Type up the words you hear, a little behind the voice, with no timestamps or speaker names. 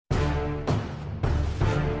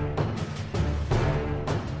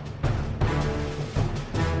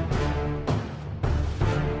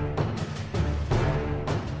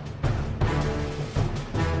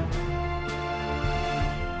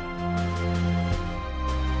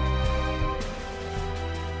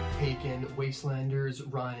taken, Wastelanders?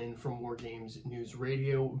 Ryan from War Games News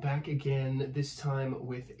Radio, back again, this time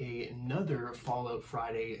with another Fallout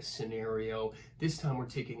Friday scenario. This time we're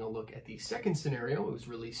taking a look at the second scenario. It was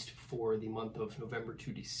released for the month of November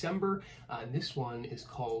to December, and this one is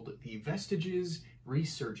called the Vestiges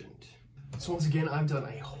Resurgent. So once again, I've done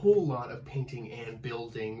a whole lot of painting and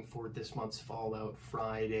building for this month's Fallout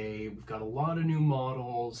Friday. We've got a lot of new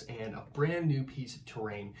models and a brand new piece of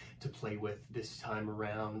terrain to play with this time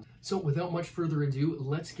around. So without much further ado,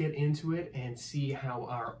 let's get into it and see how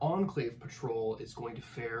our Enclave patrol is going to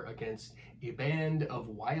fare against a band of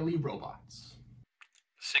wily robots.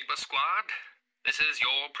 Sigma Squad, this is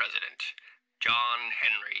your president, John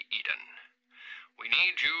Henry Eden. We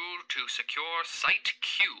need you to secure Site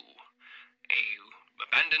Q, a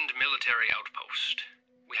abandoned military outpost.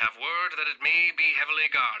 We have word that it may be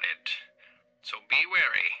heavily guarded, so be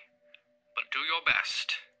wary, but do your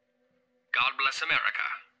best. God bless America,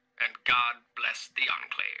 and God bless the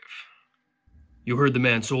Enclave. You heard the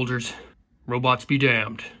man, soldiers. Robots be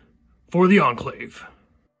damned. For the Enclave.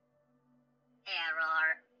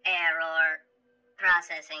 Error.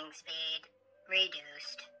 Processing speed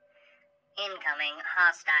reduced. Incoming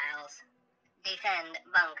hostiles. Defend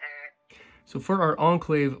bunker. So for our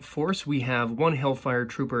Enclave force, we have one Hellfire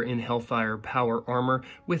Trooper in Hellfire Power Armor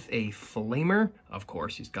with a Flamer. Of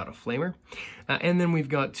course, he's got a Flamer. And then we've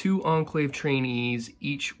got two Enclave trainees,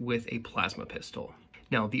 each with a Plasma Pistol.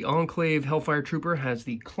 Now, the Enclave Hellfire Trooper has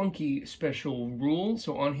the clunky special rule,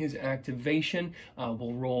 so on his activation,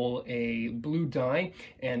 we'll roll a blue die,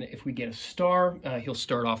 and if we get a star, he'll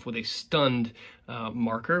start off with a stunned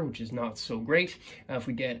marker, which is not so great. If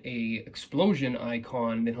we get a explosion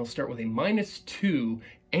icon, then he'll start with a -2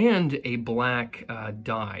 and a black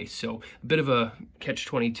die. So a bit of a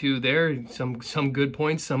catch-22 there. Some good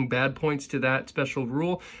points, some bad points to that special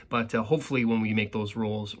rule, but hopefully when we make those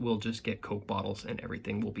rolls, we'll just get Coke bottles and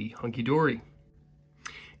everything will be hunky-dory.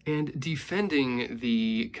 And defending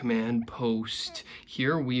the command post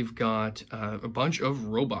here, we've got a bunch of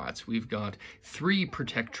robots. We've got 3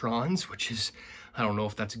 Protectrons, which is, I don't know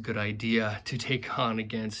if that's a good idea to take on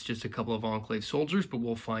against just a couple of Enclave soldiers, but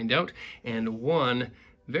we'll find out. And 1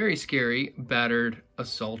 very scary battered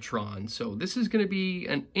Assaultron. So this is going to be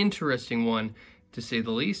an interesting one, to say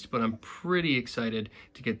the least, but I'm pretty excited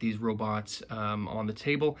to get these robots on the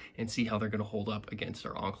table and see how they're going to hold up against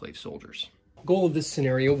our Enclave soldiers. Goal of this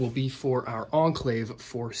scenario will be for our Enclave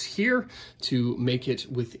force here to make it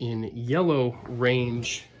within yellow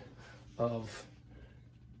range of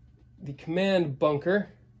the command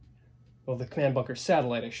bunker. Well, the command bunker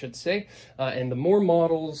satellite, I should say. And the more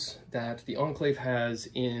models that the Enclave has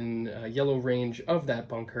in yellow range of that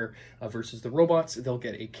bunker versus the robots, they'll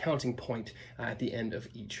get a counting point at the end of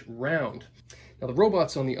each round. Now, the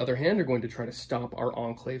robots, on the other hand, are going to try to stop our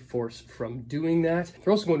Enclave force from doing that.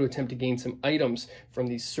 They're also going to attempt to gain some items from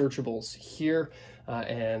these searchables here.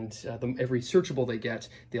 Every searchable they get,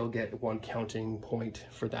 they'll get 1 counting point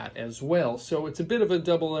for that as well. So it's a bit of a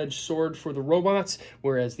double-edged sword for the robots,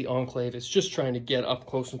 whereas the Enclave is just trying to get up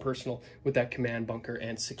close and personal with that command bunker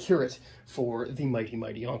and secure it for the mighty,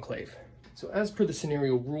 mighty Enclave. So as per the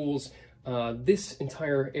scenario rules, this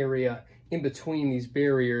entire area in between these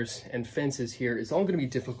barriers and fences here is all going to be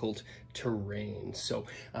difficult terrain. So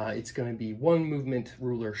it's going to be 1 movement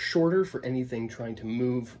ruler shorter for anything trying to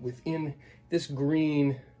move within this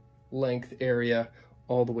green length area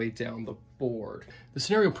all the way down the board. The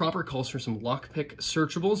scenario proper calls for some lockpick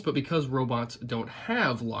searchables, but because robots don't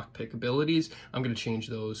have lockpick abilities, I'm going to change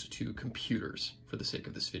those to computers for the sake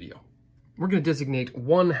of this video. We're going to designate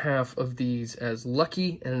 1/2 of these as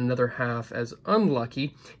lucky and another half as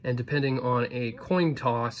unlucky, and depending on a coin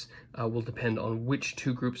toss, will depend on which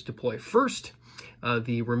 2 groups deploy first.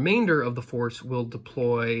 The remainder of the force will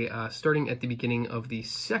deploy starting at the beginning of the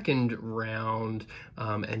second round,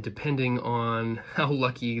 and depending on how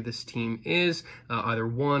lucky this team is, either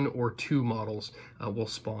 1 or 2 models will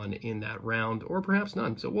spawn in that round, or perhaps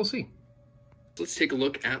none, so we'll see. Let's take a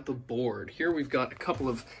look at the board. Here we've got a couple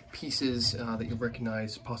of pieces that you'll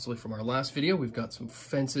recognize possibly from our last video. We've got some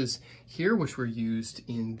fences here, which were used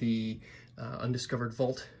in the Undiscovered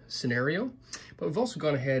Vault scenario. But we've also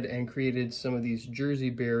gone ahead and created some of these Jersey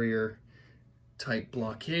barrier type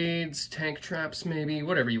blockades, tank traps maybe,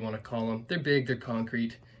 whatever you want to call them. They're big, they're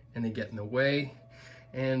concrete, and they get in the way.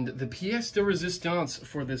 And the pièce de résistance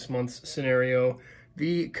for this month's scenario,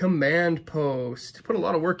 the command post. Put a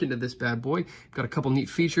lot of work into this bad boy. Got a couple neat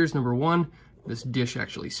features. Number 1, this dish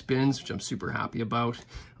actually spins, which I'm super happy about.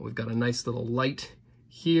 We've got a nice little light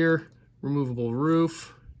here, removable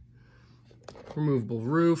roof.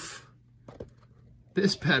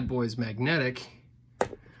 This bad boy is magnetic.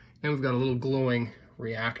 And we've got a little glowing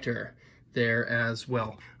reactor there as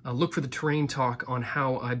well. Look for the terrain talk on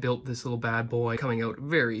how I built this little bad boy coming out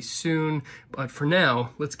very soon. But for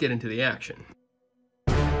now, let's get into the action.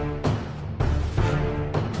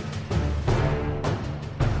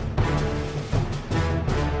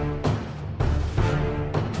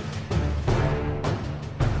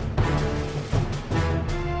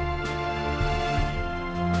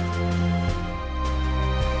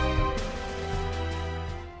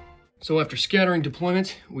 So after scattering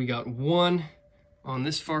deployment, we got one on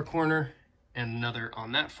this far corner and another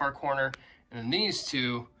on that far corner, and then these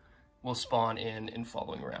two will spawn in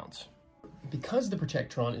following rounds. Because the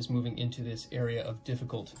Protectron is moving into this area of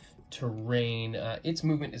difficult terrain, its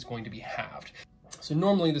movement is going to be halved. So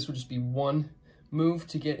normally this would just be one move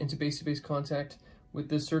to get into base-to-base contact with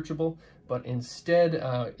this searchable, but instead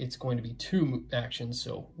it's going to be two actions.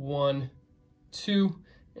 So 1, 2,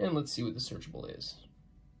 and let's see what the searchable is.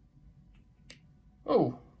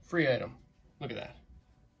 Oh, free item. Look at that.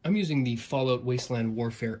 I'm using the Fallout Wasteland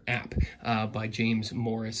Warfare app by James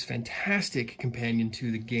Morris. Fantastic companion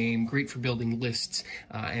to the game, great for building lists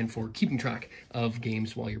and for keeping track of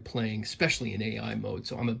games while you're playing, especially in AI mode.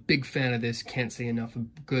 So I'm a big fan of this, can't say enough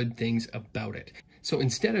good things about it. So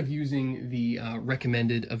instead of using the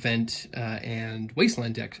recommended event and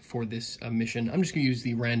Wasteland deck for this mission, I'm just going to use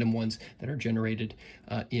the random ones that are generated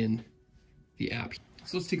in the app.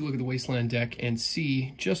 So let's take a look at the Wasteland deck and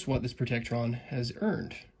see just what this Protectron has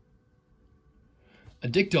earned.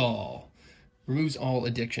 Addictall. Removes all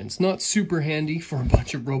addictions. Not super handy for a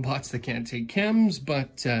bunch of robots that can't take chems,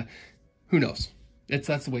 but who knows?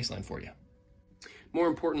 That's the Wasteland for you. More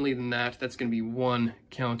importantly than that, that's going to be one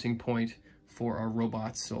counting point for our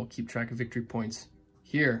robots, so I'll keep track of victory points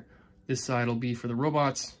here. This side will be for the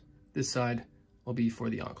robots. This side will be for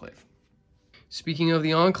the Enclave. Speaking of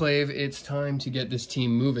the Enclave, it's time to get this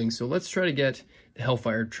team moving. So let's try to get the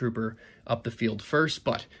Hellfire Trooper up the field first.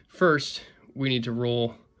 But first, we need to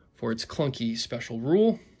roll for its clunky special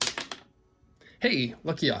rule. Hey,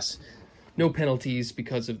 lucky us. No penalties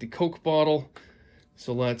because of the Coke bottle.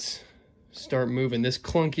 So let's start moving. This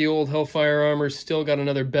clunky old Hellfire armor's still got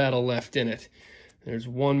another battle left in it. There's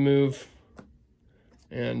one move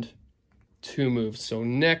and two moves. So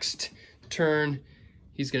next turn,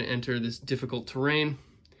 he's going to enter this difficult terrain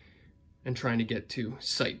and trying to get to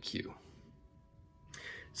Site Q.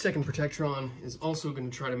 Second Protectron is also going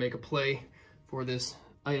to try to make a play for this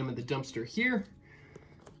item in the dumpster here.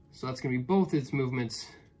 So that's going to be both its movements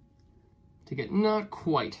to get not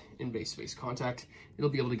quite in base-to-base contact. It'll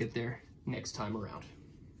be able to get there next time around.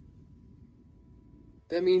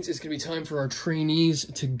 That means it's going to be time for our trainees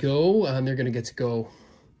to go. They're going to get to go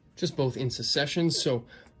just both in succession. So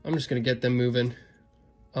I'm just going to get them moving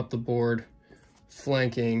up the board,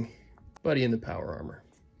 flanking Buddy in the power armor.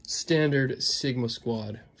 Standard Sigma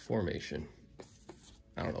Squad formation.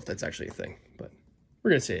 I don't know if that's actually a thing, but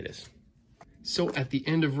we're going to say it is. So at the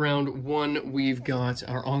end of round one, we've got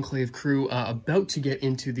our Enclave crew about to get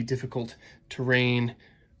into the difficult terrain,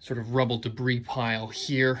 sort of rubble debris pile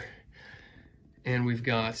here. And we've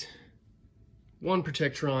got one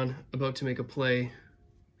Protectron about to make a play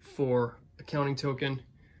for a counting token,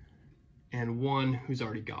 and one who's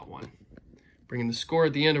already got one, bringing the score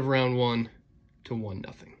at the end of round one to 1-0.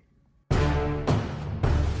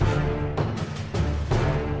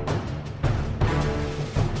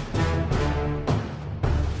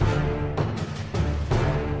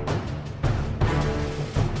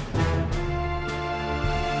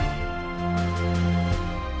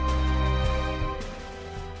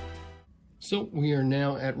 So we are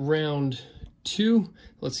now at round two.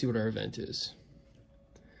 Let's see what our event is.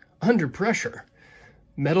 Under pressure.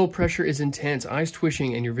 Metal pressure is intense, eyes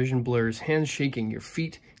twitching and your vision blurs, hands shaking, your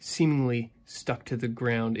feet seemingly stuck to the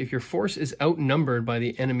ground. If your force is outnumbered by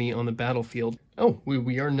the enemy on the battlefield,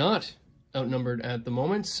 we are not outnumbered at the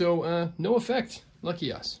moment, so no effect.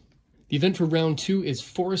 Lucky us. The event for round two is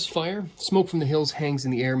Forest Fire. Smoke from the hills hangs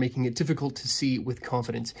in the air, making it difficult to see with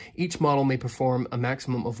confidence. Each model may perform a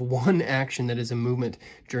maximum of one action that is a movement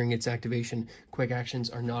during its activation. Quick actions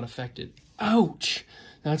are not affected. Ouch!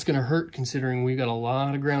 That's going to hurt considering we've got a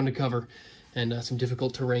lot of ground to cover and some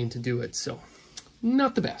difficult terrain to do it, so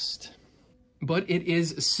not the best. But it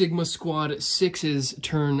is Sigma Squad 6's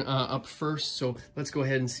turn up first, so let's go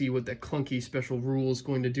ahead and see what that clunky special rule is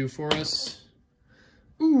going to do for us.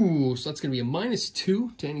 Ooh, so that's going to be a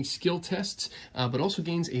 -2 to any skill tests, but also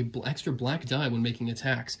gains a extra black die when making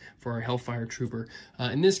attacks for our Hellfire Trooper.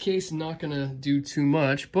 In this case, not going to do too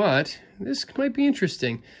much, but this might be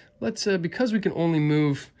interesting. Let's, because we can only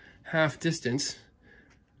move half distance,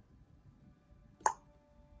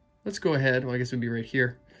 let's go ahead, well I guess it would be right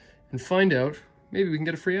here, and find out, maybe we can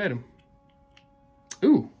get a free item.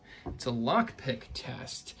 Ooh, it's a lockpick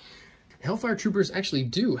test. Hellfire Troopers actually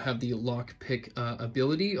do have the lockpick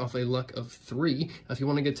ability off a luck of 3. If you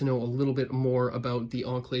want to get to know a little bit more about the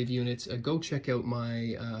Enclave units, go check out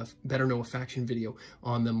my Better Know a Faction video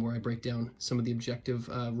on them, where I break down some of the objective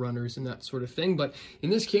runners and that sort of thing. But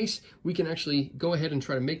in this case, we can actually go ahead and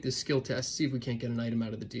try to make this skill test, see if we can't get an item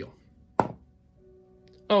out of the deal.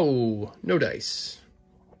 Oh, no dice.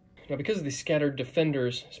 Now, because of the Scattered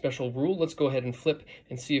Defenders special rule, let's go ahead and flip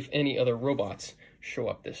and see if any other robots show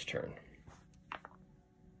up this turn.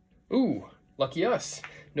 Ooh, lucky us.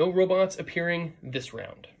 No robots appearing this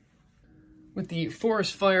round. With the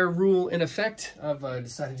forest fire rule in effect, I've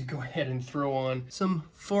decided to go ahead and throw on some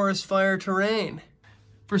forest fire terrain.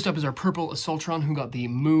 First up is our purple Assaultron, who got the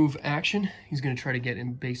move action. He's going to try to get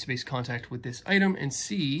in base-to-base contact with this item and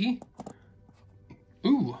see...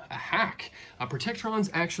 Ooh, a hack. Protectrons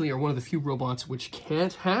actually are one of the few robots which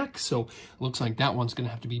can't hack, so it looks like that one's going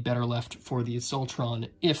to have to be better left for the Assaultron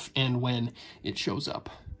if and when it shows up.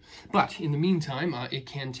 But in the meantime, it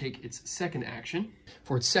can take its second action.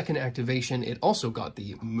 For its second activation, it also got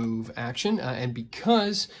the move action, and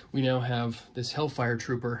because we now have this Hellfire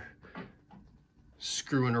Trooper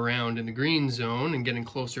screwing around in the green zone and getting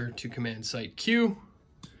closer to command site Q,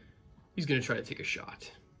 he's going to try to take a shot.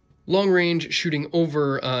 Long range shooting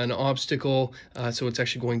over an obstacle, so it's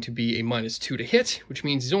actually going to be a -2 to hit, which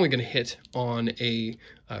means he's only going to hit on a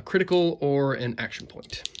critical or an action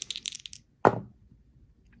point.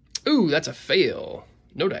 Ooh, that's a fail.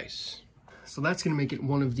 No dice. So that's going to make it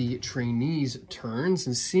one of the trainees' turns,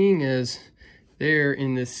 and seeing as they're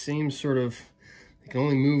in this same sort of, they can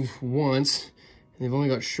only move once, and they've only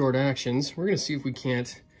got short actions, we're going to see if we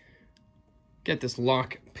can't get this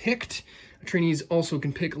lock picked. Trainees also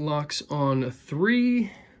can pick locks on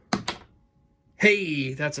 3.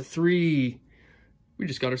 Hey, that's a 3. We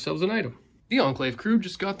just got ourselves an item. The Enclave crew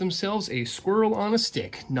just got themselves a squirrel on a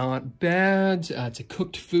stick. Not bad. It's a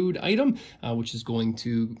cooked food item, which is going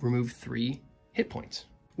to remove 3 hit points.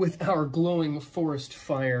 With our glowing forest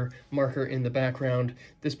fire marker in the background,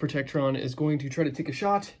 this Protectron is going to try to take a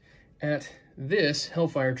shot at this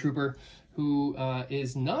Hellfire Trooper, who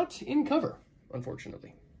is not in cover,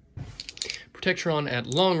 unfortunately. Protectron at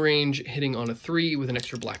long range, hitting on a 3 with an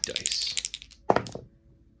extra black dice.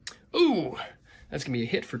 Ooh, that's going to be a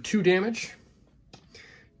hit for 2 damage.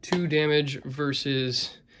 2 damage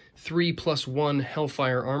versus 3 + 1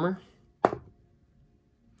 Hellfire armor.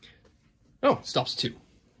 Oh, stops 2.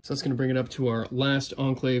 So that's going to bring it up to our last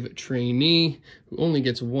Enclave trainee, who only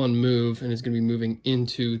gets 1 move and is going to be moving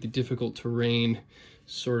into the difficult terrain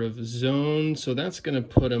sort of zone. So that's going to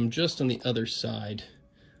put him just on the other side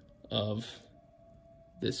of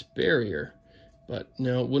this barrier. But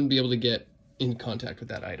no, wouldn't be able to get in contact with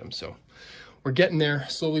that item. So we're getting there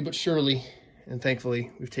slowly but surely. And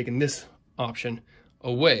thankfully, we've taken this option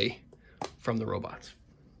away from the robots.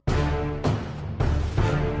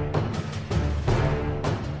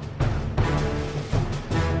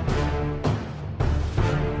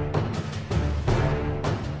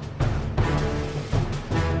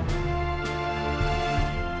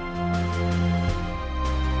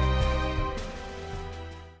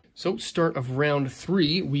 So, start of round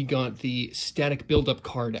 3, we got the static buildup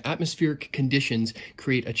card. Atmospheric conditions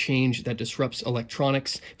create a change that disrupts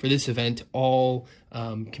electronics. For this event, all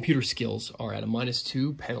computer skills are at a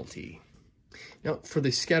 -2 penalty. Now, for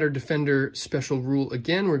the Scattered Defender special rule,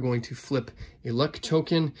 again, we're going to flip a luck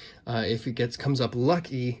token. If it comes up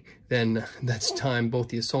lucky, then that's time both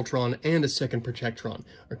the Assaultron and a second Protectron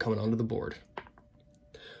are coming onto the board.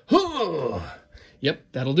 Oh!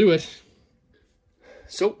 Yep, that'll do it.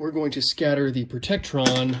 So we're going to scatter the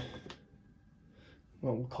Protectron,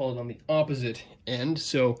 well, we'll call it on the opposite end.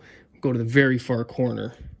 So go to the very far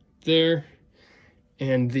corner there,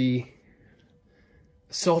 and the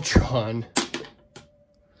Assaultron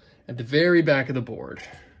at the very back of the board.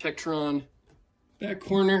 Protectron back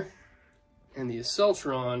corner, and the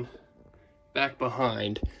Assaultron back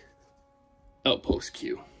behind Outpost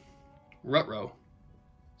Q. Ruh-roh.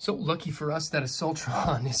 So lucky for us, that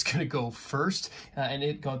Assaultron is going to go first, and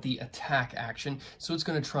it got the attack action. So it's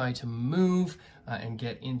going to try to move and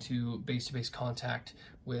get into base-to-base contact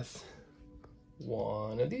with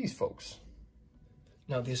one of these folks.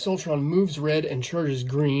 Now the Assaultron moves red and charges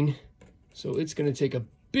green, so it's going to take a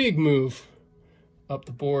big move up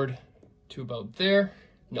the board to about there.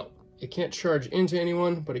 No, it can't charge into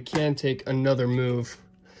anyone, but it can take another move,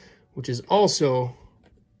 which is also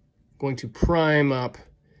going to prime up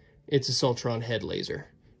its Assaultron head laser.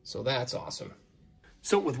 So that's awesome.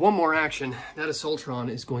 So with one more action, that Assaultron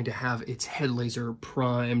is going to have its head laser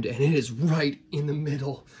primed, and it is right in the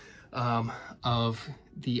middle of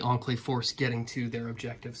the Enclave force getting to their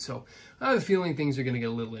objective. So I have a feeling things are going to get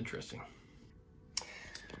a little interesting.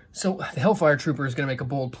 So the Hellfire Trooper is going to make a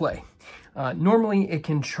bold play. Normally it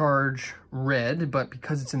can charge red, but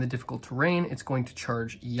because it's in the difficult terrain, it's going to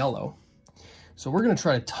charge yellow. So we're going to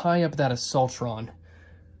try to tie up that Assaultron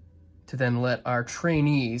to then let our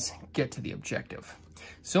trainees get to the objective.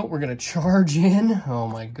 So we're going to charge in. Oh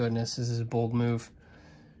my goodness, this is a bold move.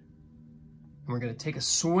 And we're going to take a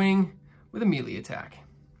swing with a melee attack.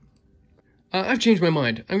 I've changed my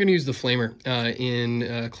mind. I'm going to use the Flamer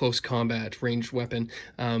in close combat ranged weapon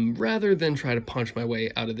rather than try to punch my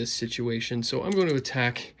way out of this situation. So I'm going to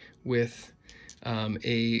attack with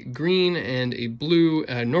a green and a blue,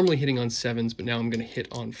 normally hitting on 7s, but now I'm going to hit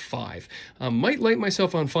on 5. Might light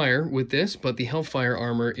myself on fire with this, but the Hellfire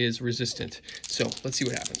armor is resistant. So let's see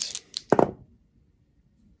what happens.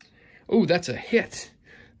 Oh, that's a hit.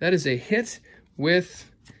 That is a hit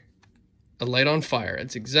with a light on fire.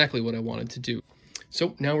 That's exactly what I wanted to do.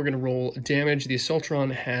 So now we're going to roll damage. The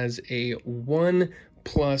Assaultron has a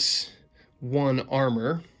 1+1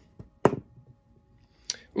 armor.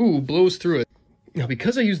 Ooh, blows through it. Now,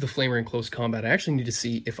 because I used the Flamer in close combat, I actually need to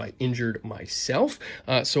see if I injured myself.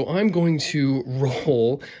 So I'm going to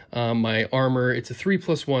roll my armor. It's a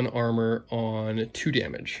 3+1 armor on 2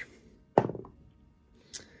 damage.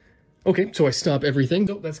 Okay, so I stop everything.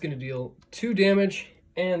 So that's going to deal 2 damage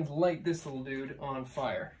and light this little dude on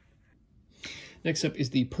fire. Next up is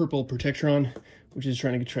the Purple Protectron, which is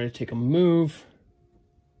trying to take a move.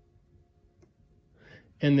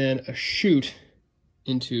 And then a shoot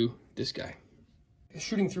into this guy.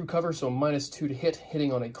 Shooting through cover, so -2 to hit,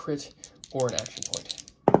 hitting on a crit or an action point.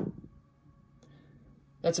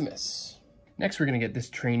 That's a miss. Next, we're going to get this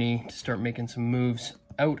trainee to start making some moves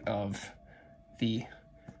out of the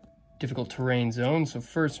difficult terrain zone. So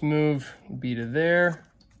first move will be to there.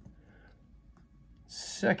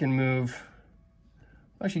 Second move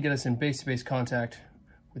will actually get us in base-to-base contact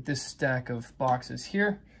with this stack of boxes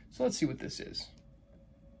here. So let's see what this is.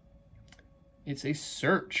 It's a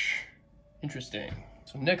search. Interesting.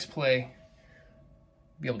 So next play,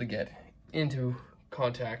 be able to get into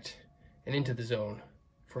contact and into the zone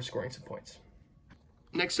for scoring some points.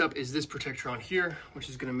 Next up is this Protectron here, which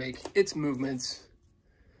is going to make its movements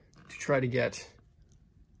to try to get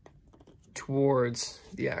towards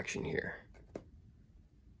the action here.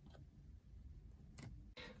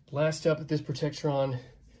 Last up, this Protectron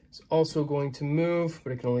is also going to move,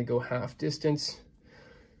 but it can only go half distance.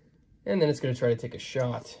 And then it's going to try to take a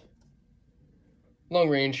shot. Long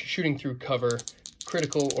range, shooting through cover,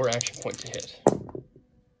 critical or action point to hit.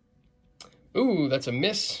 Ooh, that's a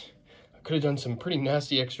miss. I could have done some pretty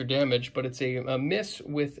nasty extra damage, but it's a miss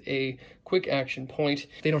with a quick action point.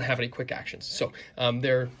 They don't have any quick actions, so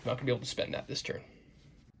they're not going to be able to spend that this turn.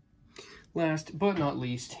 Last but not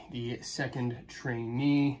least, the second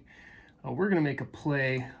trainee. We're going to make a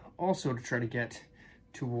play also to try to get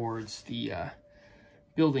towards the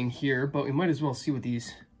building here, but we might as well see what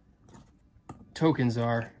these tokens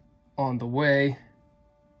are on the way.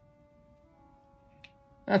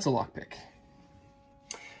 That's a lockpick.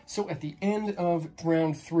 So at the end of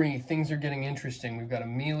round 3, things are getting interesting. We've got a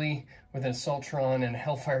melee with an Assaultron and a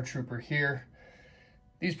Hellfire Trooper here.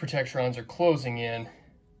 These Protectrons are closing in,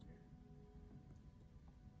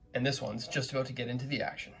 and this one's just about to get into the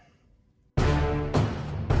action.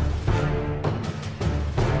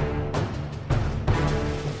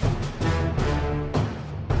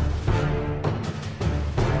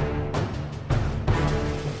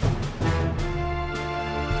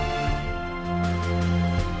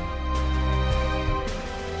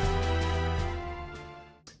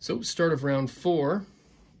 So, start of round 4.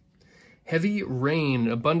 Heavy rain.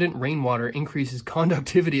 Abundant rainwater increases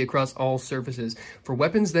conductivity across all surfaces. For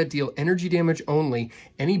weapons that deal energy damage only,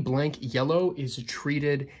 any blank yellow is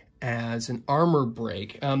treated as an armor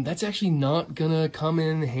break. That's actually not gonna come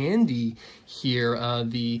in handy here.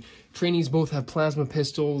 The trainees both have plasma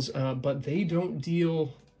pistols, but they don't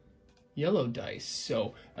deal yellow dice.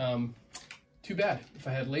 So, too bad. If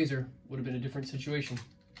I had laser, would have been a different situation.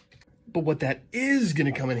 But what that is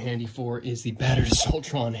going to come in handy for is the battered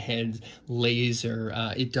Assaultron head laser.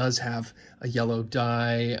 It does have a yellow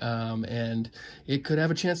die, and it could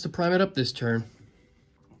have a chance to prime it up this turn.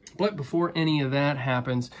 But before any of that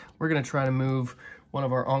happens, we're going to try to move one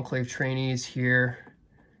of our Enclave trainees here.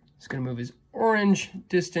 He's going to move his orange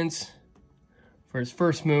distance for his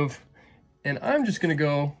first move, and I'm just going to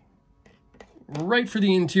go right for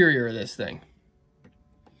the interior of this thing.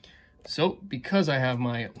 So, because I have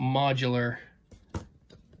my modular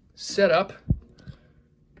set up.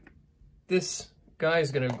 This guy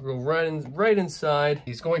is going to go right inside.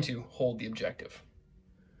 He's going to hold the objective.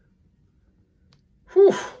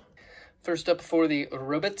 Whew. First up for the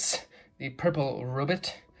robots, the purple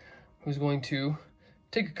robot, who's going to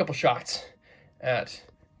take a couple shots at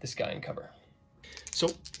this guy in cover. So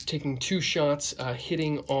taking 2 shots,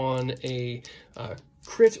 hitting on a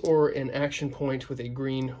crit or an action point with a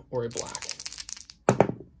green or a black.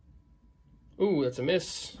 Ooh, that's a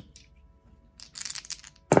miss.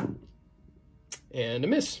 And a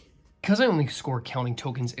miss. Because I only score counting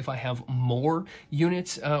tokens if I have more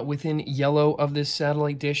units within yellow of this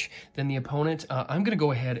satellite dish than the opponent, I'm going to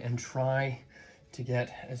go ahead and try to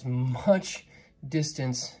get as much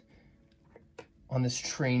distance on this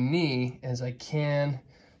trainee as I can.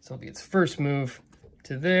 So it'll be its first move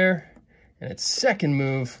to there, and its second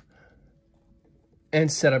move,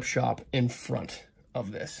 and set up shop in front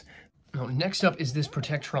of this. Now, next up is this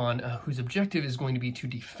Protectron, whose objective is going to be to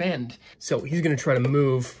defend. So he's going to try to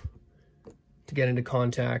move to get into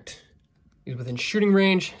contact. He's within shooting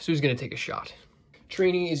range, so he's going to take a shot.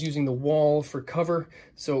 Trainee is using the wall for cover,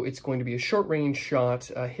 so it's going to be a short range shot,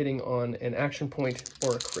 hitting on an action point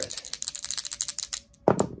or a crit.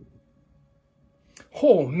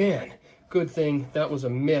 Oh man, good thing that was a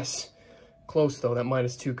miss. Close though, that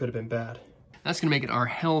 -2 could have been bad. That's going to make it our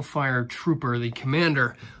Hellfire Trooper, the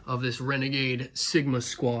commander of this Renegade Sigma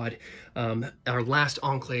Squad, our last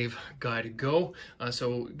Enclave guy to go. So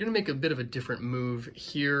we're going to make a bit of a different move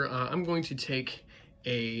here. I'm going to take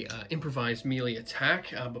a improvised melee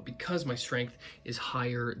attack, but because my strength is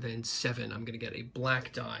higher than 7, I'm going to get a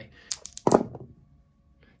black die.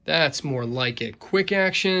 That's more like it. Quick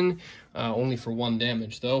action, only for 1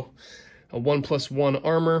 damage though. A 1+1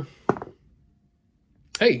 armor.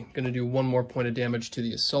 Hey, gonna do 1 more point of damage to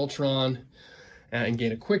the Assaultron and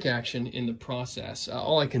gain a quick action in the process.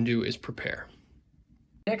 All I can do is prepare.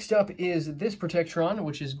 Next up is this Protectron,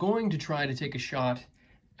 which is going to try to take a shot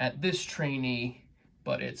at this trainee,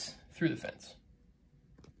 but it's through the fence.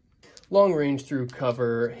 Long range through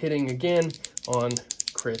cover, hitting again on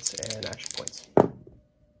crits and action points.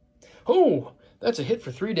 Oh, that's a hit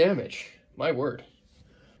for 3 damage. My word.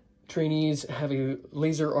 Trainees have a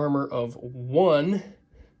laser armor of 1.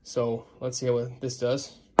 So let's see how this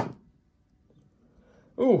does.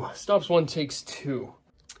 Ooh, stops 1, takes 2.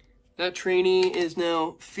 That trainee is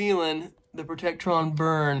now feeling the Protectron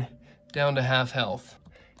burn down to half health.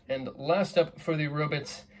 And last up for the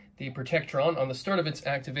robots, the Protectron, on the start of its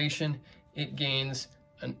activation, it gains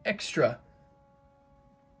an extra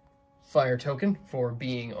fire token for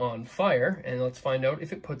being on fire, and let's find out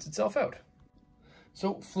if it puts itself out.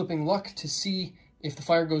 So flipping luck to see if the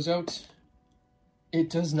fire goes out. It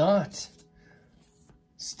does not.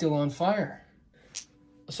 Still on fire.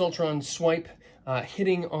 Assaultron swipe,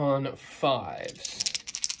 hitting on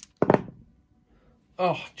 5s.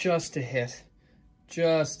 Oh, just a hit.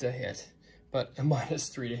 Just a hit. But a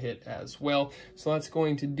 -3 to hit as well. So that's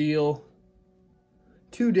going to deal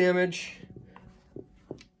 2 damage.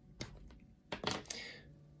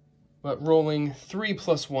 But rolling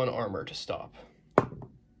 3+1 armor to stop.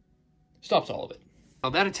 Stops all of it. Now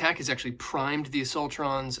that attack has actually primed the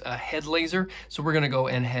Assaultron's head laser, so we're going to go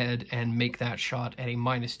ahead and make that shot at a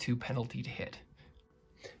 -2 penalty to hit.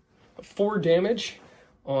 4 damage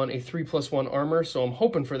on a 3+1 armor, so I'm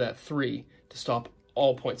hoping for that 3 to stop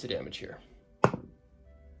all points of damage here.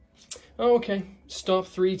 Okay, stop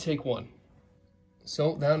 3, take 1.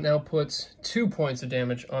 So that now puts 2 points of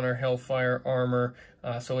damage on our Hellfire armor,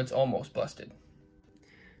 so it's almost busted.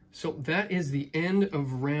 So that is the end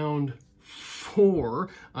of round 4,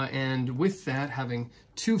 and with that, having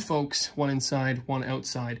 2 folks, 1 inside, 1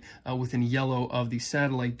 outside, within yellow of the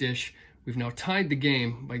satellite dish, we've now tied the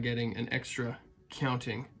game by getting an extra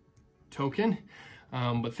counting token,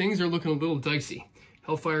 but things are looking a little dicey.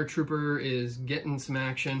 Hellfire Trooper is getting some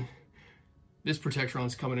action. This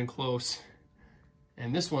Protectron's coming in close,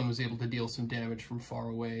 and this one was able to deal some damage from far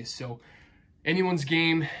away. So anyone's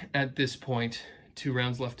game at this point. 2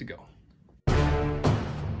 rounds left to go.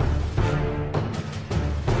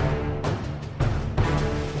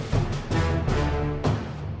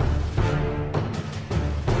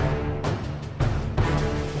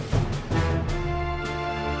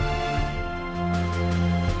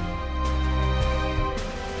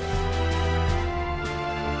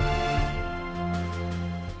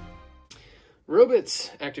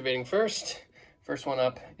 Robots activating first. First one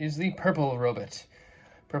up is the purple robot.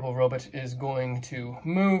 Purple robot is going to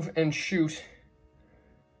move and shoot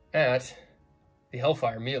at the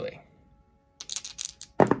Hellfire melee.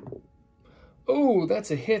 Oh, that's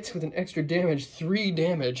a hit with an extra damage, 3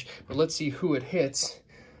 damage, but let's see who it hits.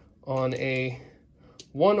 On a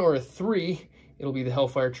 1 or a 3, it'll be the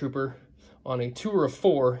Hellfire Trooper. On a 2 or a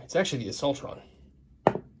 4, it's actually the Assaultron.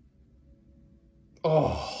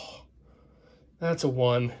 Oh, that's a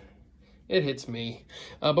 1. It hits me.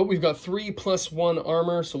 But we've got 3 + 1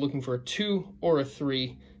 armor, so looking for a 2 or a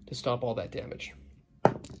 3 to stop all that damage.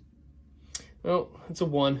 Oh, it's a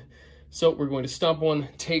 1. So we're going to stop 1,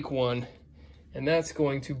 take 1, and that's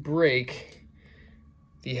going to break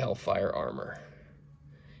the Hellfire armor.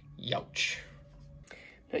 Youch.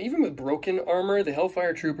 Now, even with broken armor, the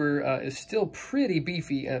Hellfire Trooper is still pretty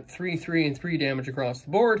beefy at 3, 3, and 3 damage across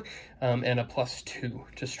the board, and a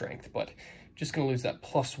 +2 to strength, but just going to lose that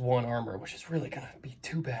 +1 armor, which is really going to be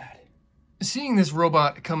too bad. Seeing this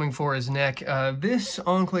robot coming for his neck, this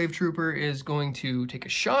Enclave Trooper is going to take a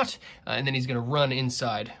shot, and then he's going to run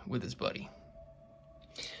inside with his buddy.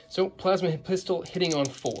 So, Plasma Pistol hitting on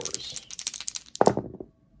 4s.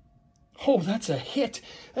 Oh, that's a hit.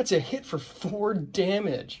 That's a hit for 4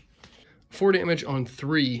 damage. 4 damage on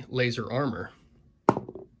 3 laser armor.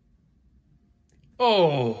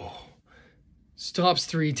 Oh, stops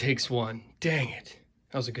 3, takes 1. Dang it.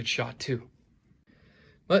 That was a good shot too.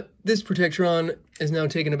 But this Protectron is now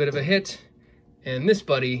taking a bit of a hit, and this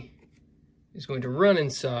buddy is going to run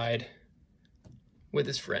inside with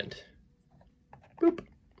his friend. Boop.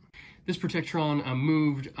 This Protectron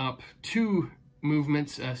moved up 2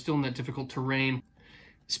 movements, still in that difficult terrain.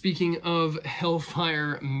 Speaking of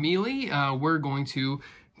Hellfire melee, we're going to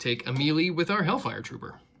take a melee with our Hellfire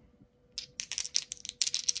Trooper.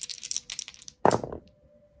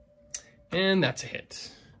 And that's a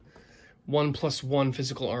hit. 1 + 1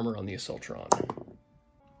 physical armor on the Assaultron.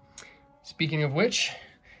 Speaking of which,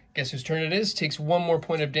 guess whose turn it is? Takes 1 more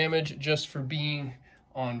point of damage just for being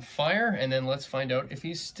on fire, and then let's find out if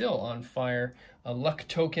he's still on fire. A luck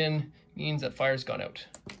token means that fire's gone out.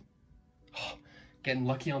 Oh, getting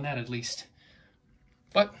lucky on that at least.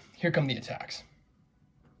 But here come the attacks.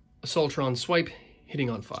 Assaultron swipe, hitting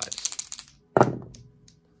on 5s.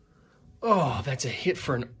 Oh, that's a hit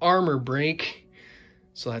for an armor break.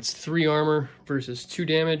 So that's 3 armor versus 2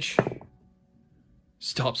 damage.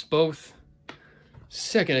 Stops both.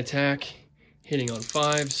 Second attack, hitting on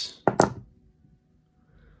 5s.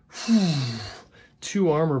 2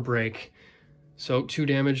 armor break. So 2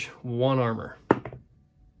 damage, 1 armor.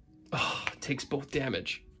 Oh, takes both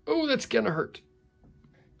damage. Oh, that's gonna hurt.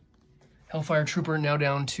 Hellfire Trooper now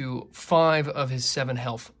down to 5 of his 7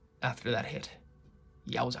 health after that hit.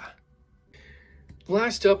 Yowza.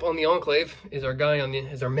 Last up on the Enclave is our guy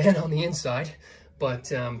is our man on the inside,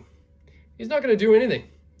 but he's not gonna do anything.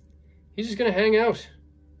 He's just gonna hang out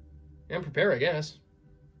and prepare, I guess.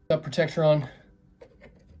 Up Protectron.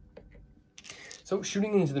 So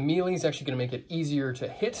shooting into the melee is actually going to make it easier to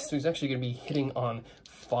hit, so he's actually going to be hitting on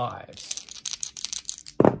 5s.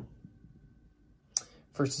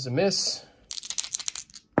 First is a miss.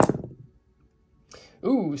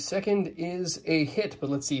 Ooh, second is a hit, but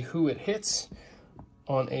let's see who it hits.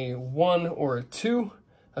 On a 1 or a 2,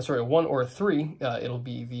 a 1 or a 3, it'll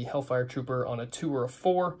be the Hellfire Trooper. On a 2 or a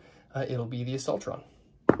 4, it'll be the Assaultron.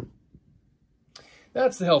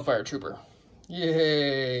 That's the Hellfire Trooper.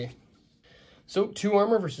 Yay! So 2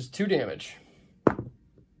 armor versus 2 damage.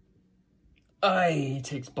 Aye, he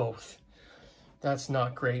takes both. That's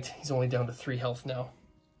not great. He's only down to 3 health now.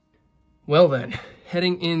 Well then,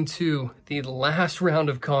 heading into the last round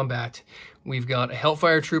of combat, we've got a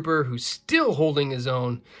Hellfire Trooper who's still holding his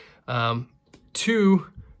own, 2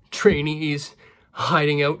 trainees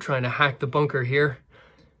hiding out trying to hack the bunker here,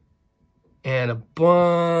 and a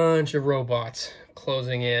bunch of robots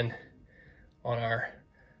closing in on our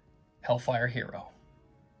Hellfire hero.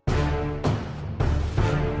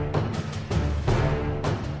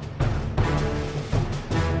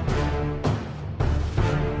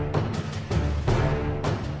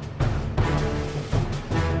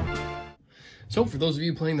 So for those of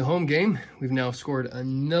you playing the home game, we've now scored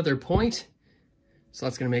another point. So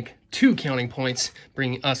that's going to make 2 counting points,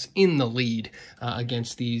 bringing us in the lead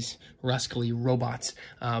against these rascally robots.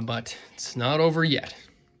 But it's not over yet.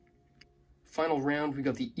 Final round, we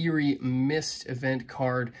got the Eerie Mist event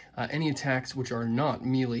card. Any attacks which are not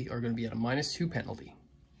melee are going to be at a -2 penalty.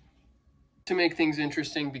 To make things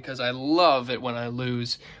interesting, because I love it when I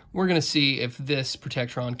lose, we're going to see if this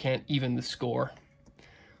Protectron can't even the score.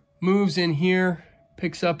 Moves in here,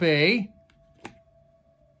 picks up a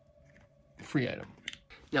free item.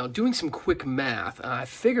 Now, doing some quick math, I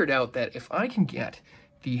figured out that if I can get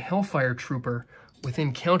the Hellfire Trooper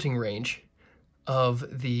within counting range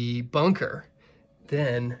of the bunker,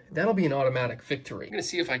 then that'll be an automatic victory. I'm gonna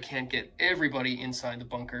see if I can't get everybody inside the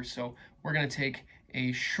bunker, so we're gonna take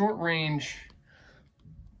a short range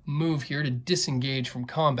move here to disengage from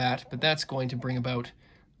combat, but that's going to bring about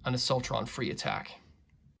an Assaultron free attack.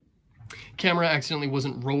 Camera accidentally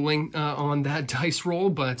wasn't rolling on that dice roll,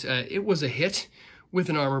 but it was a hit with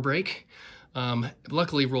an armor break.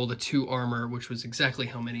 Luckily rolled a 2 armor, which was exactly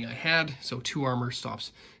how many I had, so 2 armor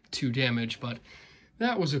stops 2 damage, but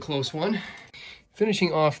that was a close one.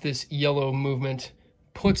 Finishing off this yellow movement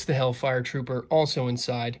puts the Hellfire Trooper also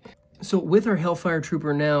inside. So with our Hellfire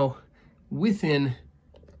Trooper now within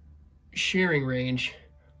sharing range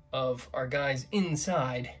of our guys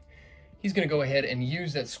inside, he's going to go ahead and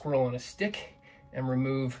use that squirrel on a stick and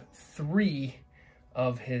remove 3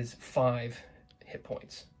 of his 5 hit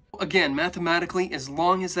points. Again, mathematically, as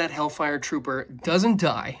long as that Hellfire Trooper doesn't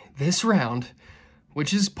die this round,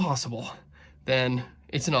 which is possible, then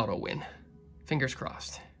it's an auto win. Fingers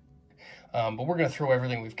crossed. But we're going to throw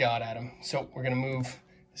everything we've got at him. So we're going to move,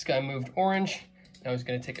 this guy moved orange. Now he's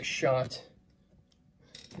going to take a shot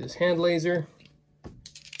with his hand laser.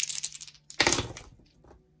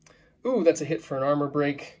 Ooh, that's a hit for an armor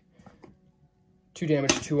break. 2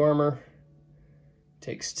 damage, 2 armor.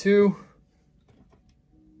 Takes 2.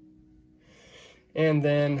 And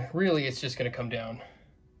then really it's just going to come down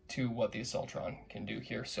to what the Assaultron can do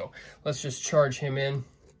here. So let's just charge him in.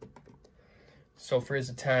 So for his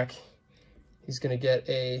attack, he's going to get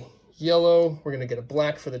a yellow. We're going to get a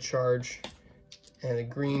black for the charge. And a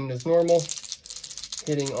green as normal.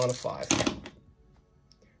 Hitting on a 5.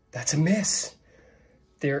 That's a miss.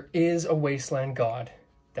 There is a Wasteland God.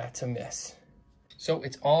 That's a miss. So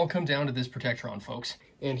it's all come down to this Protectron, folks.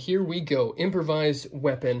 And here we go. Improvised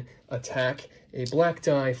weapon attack. A black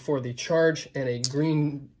die for the charge and a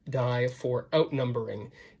green die for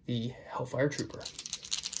outnumbering the Hellfire Trooper.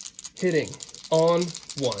 Hitting on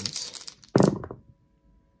 1s.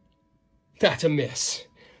 That's a miss.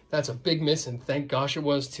 That's a big miss, and thank gosh it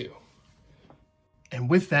was too. And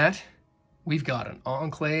with that, we've got an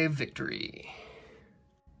Enclave victory.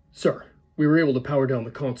 Sir, we were able to power down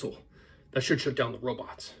the console. That should shut down the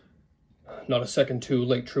robots. Not a second too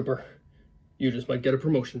late, Trooper. You just might get a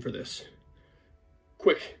promotion for this.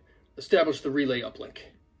 Quick, establish the relay uplink.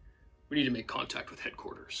 We need to make contact with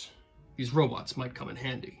headquarters. These robots might come in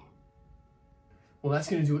handy. Well, that's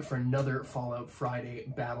going to do it for another Fallout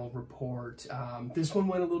Friday battle report. This one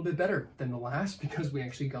went a little bit better than the last because we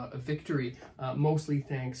actually got a victory, mostly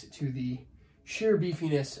thanks to the sheer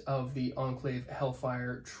beefiness of the Enclave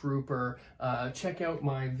Hellfire Trooper. Check out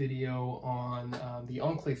my video on the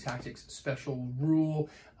Enclave Tactics special rule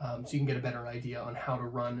so you can get a better idea on how to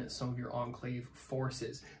run some of your Enclave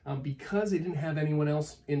forces. Because I didn't have anyone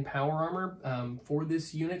else in power armor for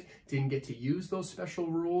this unit, didn't get to use those special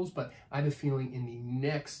rules, but I have a feeling in the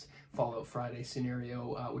next Fallout Friday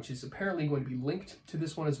scenario, which is apparently going to be linked to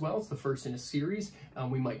this one as well. It's the first in a series.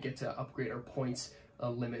 We might get to upgrade our points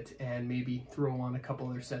limit and maybe throw on a couple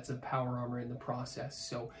other sets of power armor in the process.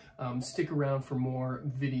 So stick around for more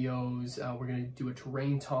videos. We're going to do a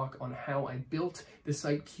terrain talk on how I built the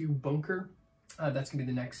Site Q bunker. That's going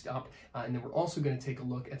to be the next up. And then we're also going to take a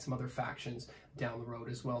look at some other factions down the road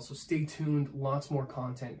as well. So stay tuned. Lots more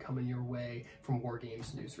content coming your way from War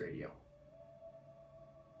Games News Radio.